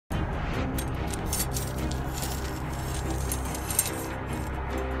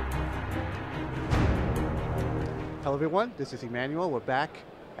Hello everyone, this is Emmanuel. We're back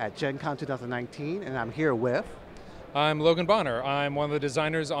at Gen Con 2019 and I'm here with... I'm Logan Bonner. I'm one of the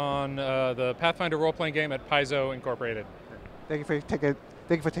designers on the Pathfinder role-playing game at Paizo Incorporated. Thank you for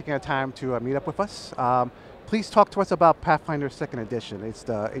taking the time to meet up with us. Please talk to us about Pathfinder 2nd Edition.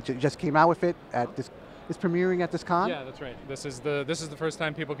 It just came out with it at this. It's premiering at this con? Yeah, that's right. This is the first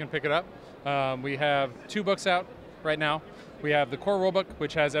time people can pick it up. We have 2 books out right now. We have the core rulebook,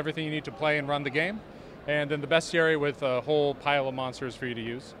 which has everything you need to play and run the game, and then the bestiary with a whole pile of monsters for you to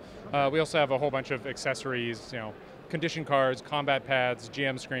use. We also have a whole bunch of accessories, condition cards, combat pads,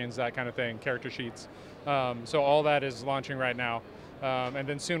 GM screens, that kind of thing, character sheets. So all that is launching right now. And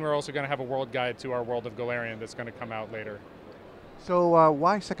then soon we're also going to have a world guide to our world of Golarion that's going to come out later. So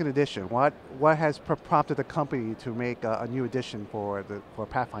why 2nd edition? What has prompted the company to make a new edition for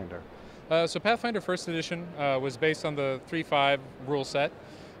Pathfinder? So Pathfinder 1st edition was based on the 3.5 rule set,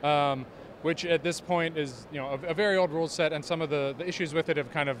 which at this point is a very old rule set, and some of the issues with it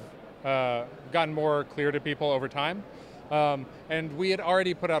have kind of gotten more clear to people over time. And we had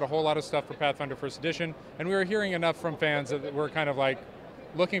already put out a whole lot of stuff for Pathfinder 1st edition, and we were hearing enough from fans that we're kind of like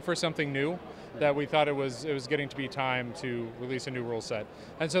looking for something new, that we thought it was getting to be time to release a new rule set.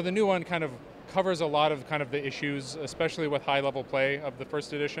 And so the new one kind of covers a lot of kind of the issues, especially with high level play of the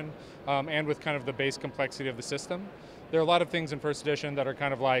 1st edition, and with kind of the base complexity of the system. There are a lot of things in 1st edition that are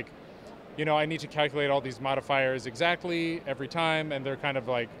kind of like, I need to calculate all these modifiers exactly every time, and they're kind of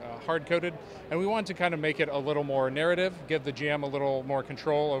like hard-coded. And we wanted to kind of make it a little more narrative, give the GM a little more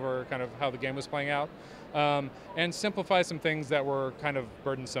control over kind of how the game was playing out, and simplify some things that were kind of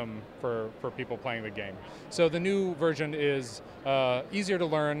burdensome for people playing the game. So the new version is easier to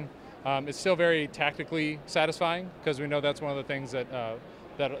learn. It's still very tactically satisfying, because we know that's one of the things that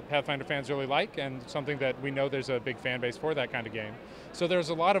Pathfinder fans really like, and something that we know there's a big fan base for, that kind of game. So there's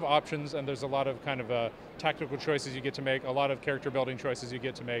a lot of options, and there's a lot of kind of tactical choices you get to make, a lot of character building choices you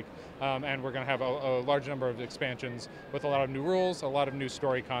get to make, and we're going to have a large number of expansions with a lot of new rules, a lot of new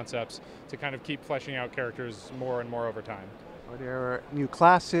story concepts to kind of keep fleshing out characters more and more over time. Are there new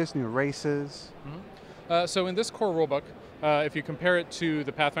classes, new races? Mm-hmm. So in this core rulebook, if you compare it to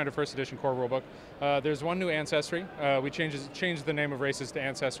the Pathfinder 1st edition core rulebook, there's one new ancestry. We changed the name of races to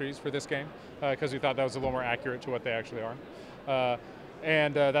ancestries for this game, because we thought that was a little more accurate to what they actually are.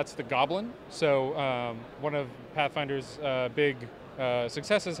 And that's the Goblin. So one of Pathfinder's big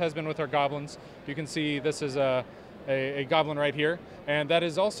successes has been with our goblins. You can see this is a goblin right here, and that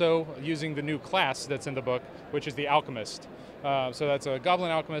is also using the new class that's in the book, which is the Alchemist. So that's a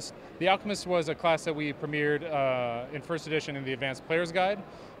Goblin Alchemist. The Alchemist was a class that we premiered in 1st edition in the Advanced Player's Guide,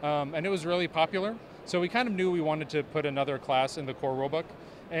 and it was really popular. So we kind of knew we wanted to put another class in the core rulebook,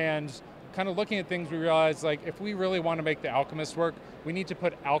 and kind of looking at things, we realized like if we really want to make the Alchemist work, we need to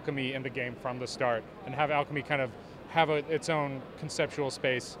put alchemy in the game from the start and have alchemy kind of have its own conceptual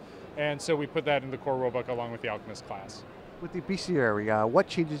space. And so we put that in the core rulebook along with the Alchemist class. With the bestiary, what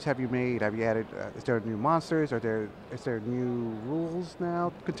changes have you made? Have you added, is there new monsters? Is there new rules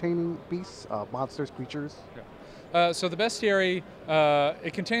now containing beasts, monsters, creatures? Yeah. So the bestiary,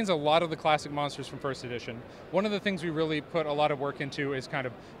 it contains a lot of the classic monsters from 1st edition. One of the things we really put a lot of work into is kind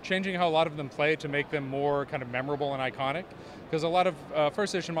of changing how a lot of them play to make them more kind of memorable and iconic. Because a lot of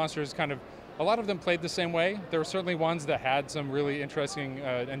 1st edition monsters a lot of them played the same way. There were certainly ones that had some really interesting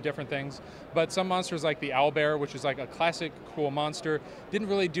and different things, but some monsters like the owlbear, which is like a classic cool monster, didn't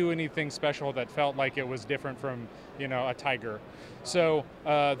really do anything special that felt like it was different from a tiger. So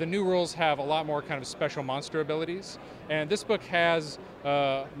the new rules have a lot more kind of special monster abilities, and this book has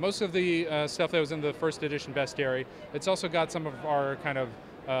most of the stuff that was in the 1st edition bestiary. It's also got some of our kind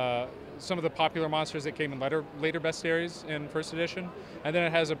of some of the popular monsters that came in later bestiaries in 1st edition, and then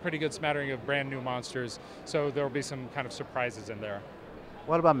it has a pretty good smattering of brand new monsters, so there will be some kind of surprises in there.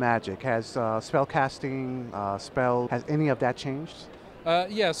 What about magic? Has spell casting, has any of that changed?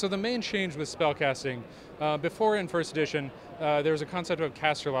 Yeah, so the main change with spellcasting, before in 1st edition, there was a concept of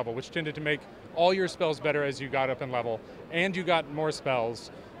caster level, which tended to make all your spells better as you got up in level, and you got more spells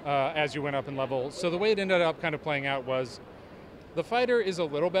as you went up in level. So the way it ended up kind of playing out was, the fighter is a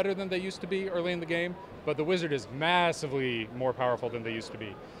little better than they used to be early in the game, but the wizard is massively more powerful than they used to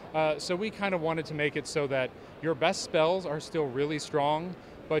be. So we kind of wanted to make it so that your best spells are still really strong,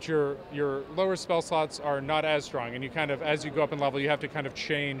 but your lower spell slots are not as strong. And you kind of, as you go up in level, you have to kind of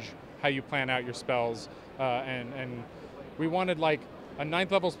change how you plan out your spells. And we wanted like a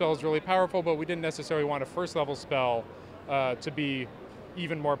 9th level spell is really powerful, but we didn't necessarily want a 1st level spell to be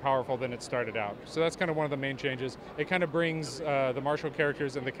even more powerful than it started out. So that's kind of one of the main changes. It kind of brings the martial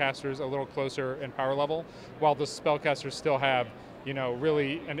characters and the casters a little closer in power level, while the spellcasters still have,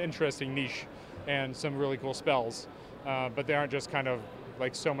 really an interesting niche and some really cool spells, but they aren't just kind of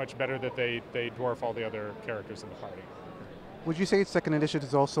like so much better that they dwarf all the other characters in the party. Would you say second edition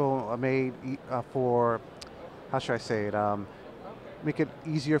is also made for, how should I say it, make it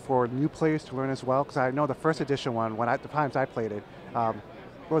easier for new players to learn as well? Because I know the first edition one, the times I played it,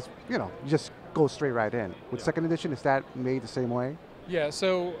 was, you just go straight right in. With second edition, is that made the same way? Yeah,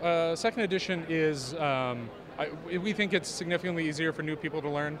 so second edition is, we think it's significantly easier for new people to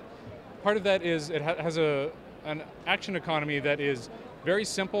learn. Part of that is it has an action economy that is very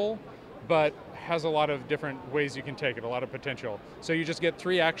simple, but has a lot of different ways you can take it, a lot of potential. So you just get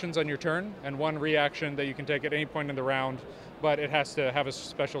 3 actions on your turn and 1 reaction that you can take at any point in the round, but it has to have a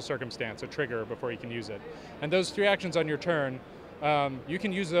special circumstance, a trigger, before you can use it. And those 3 actions on your turn, you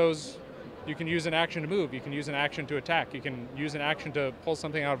can use those. You can use an action to move, you can use an action to attack, you can use an action to pull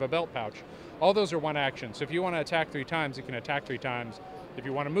something out of a belt pouch. All those are 1 action. So if you want to attack 3 times, you can attack 3 times. If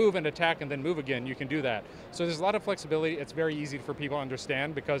you want to move and attack and then move again, you can do that. So there's a lot of flexibility. It's very easy for people to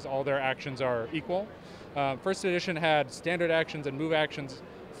understand because all their actions are equal. First edition had standard actions and move actions,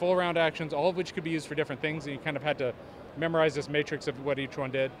 full round actions, all of which could be used for different things, and you kind of had to memorize this matrix of what each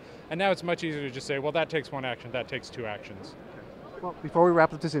one did. And now it's much easier to just say, well, that takes 1 action, that takes 2 actions. Well, before we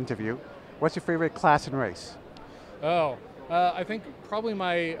wrap up this interview, what's your favorite class and race? I think probably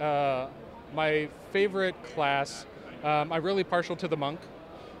my favorite class, I'm really partial to the monk.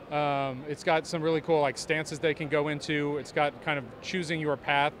 It's got some really cool stances they can go into. It's got kind of choosing your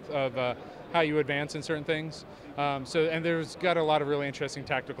path of how you advance in certain things. And there's got a lot of really interesting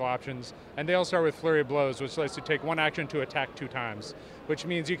tactical options. And they all start with Flurry of Blows, which lets you take 1 action to attack 2 times, which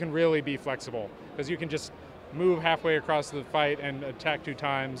means you can really be flexible because you can just move halfway across the fight and attack 2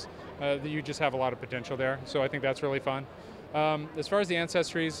 times. You just have a lot of potential there. So I think that's really fun. As far as the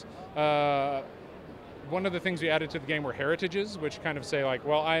ancestries, one of the things we added to the game were heritages, which kind of say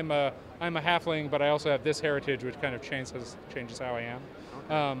well, I'm a halfling, but I also have this heritage, which kind of changes how I am.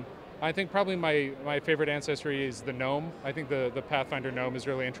 Okay. I think probably my favorite ancestry is the gnome. I think the Pathfinder gnome is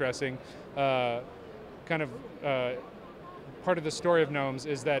really interesting. Part of the story of gnomes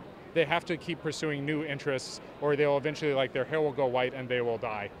is that they have to keep pursuing new interests, or they'll eventually their hair will go white and they will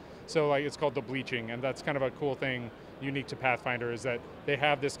die. So it's called the bleaching, and that's kind of a cool thing unique to Pathfinder, is that they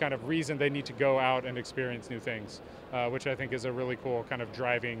have this kind of reason they need to go out and experience new things, which I think is a really cool kind of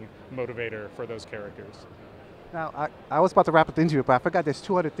driving motivator for those characters. Now, I was about to wrap up the interview, but I forgot there's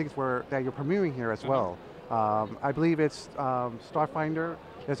 2 other things that you're premiering here as well. I believe it's Starfinder.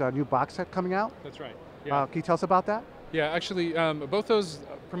 There's a new box set coming out. That's right. Yeah. Can you tell us about that? Yeah, actually, both those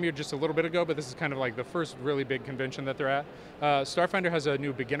premiered just a little bit ago, but this is kind of the first really big convention that they're at. Starfinder has a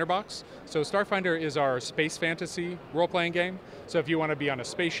new beginner box. So Starfinder is our space fantasy role-playing game. So if you want to be on a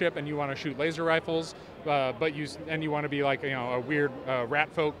spaceship and you want to shoot laser rifles, but you want to be a weird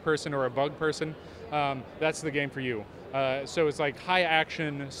rat folk person or a bug person, that's the game for you. So it's high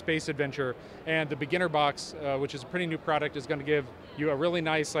action space adventure, and the beginner box, which is a pretty new product, is going to give you a really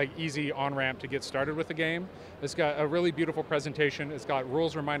nice easy on-ramp to get started with the game. It's got a really beautiful presentation. It's got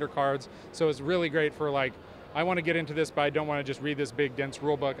rules reminder cards, so it's really great for I want to get into this, but I don't want to just read this big dense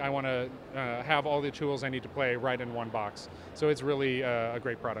rule book. I want to have all the tools I need to play right in one box. So it's really a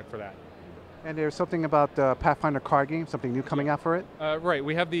great product for that. And there's something about the Pathfinder Card Game, something new coming out for it? Right,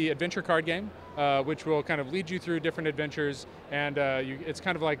 we have the adventure card game, which will kind of lead you through different adventures, and it's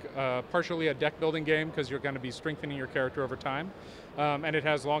kind of partially a deck building game because you're going to be strengthening your character over time, and it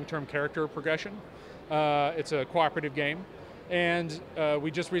has long-term character progression. It's a cooperative game, and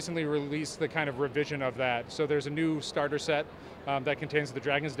we just recently released the kind of revision of that. So there's a new starter set that contains the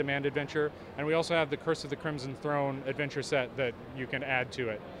Dragon's Demand adventure, and we also have the Curse of the Crimson Throne adventure set that you can add to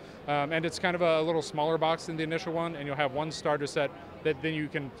it. And it's kind of a little smaller box than the initial one, and you'll have 1 starter set that then you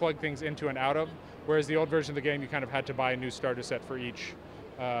can plug things into and out of, whereas the old version of the game you kind of had to buy a new starter set for each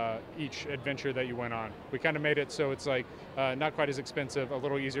adventure that you went on. We kind of made it so it's not quite as expensive, a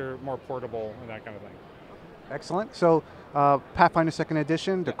little easier, more portable, and that kind of thing. Excellent. So Pathfinder 2nd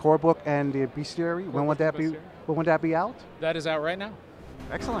Edition, the core book and the bestiary, when would that be out? That is out right now.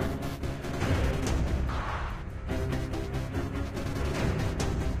 Excellent.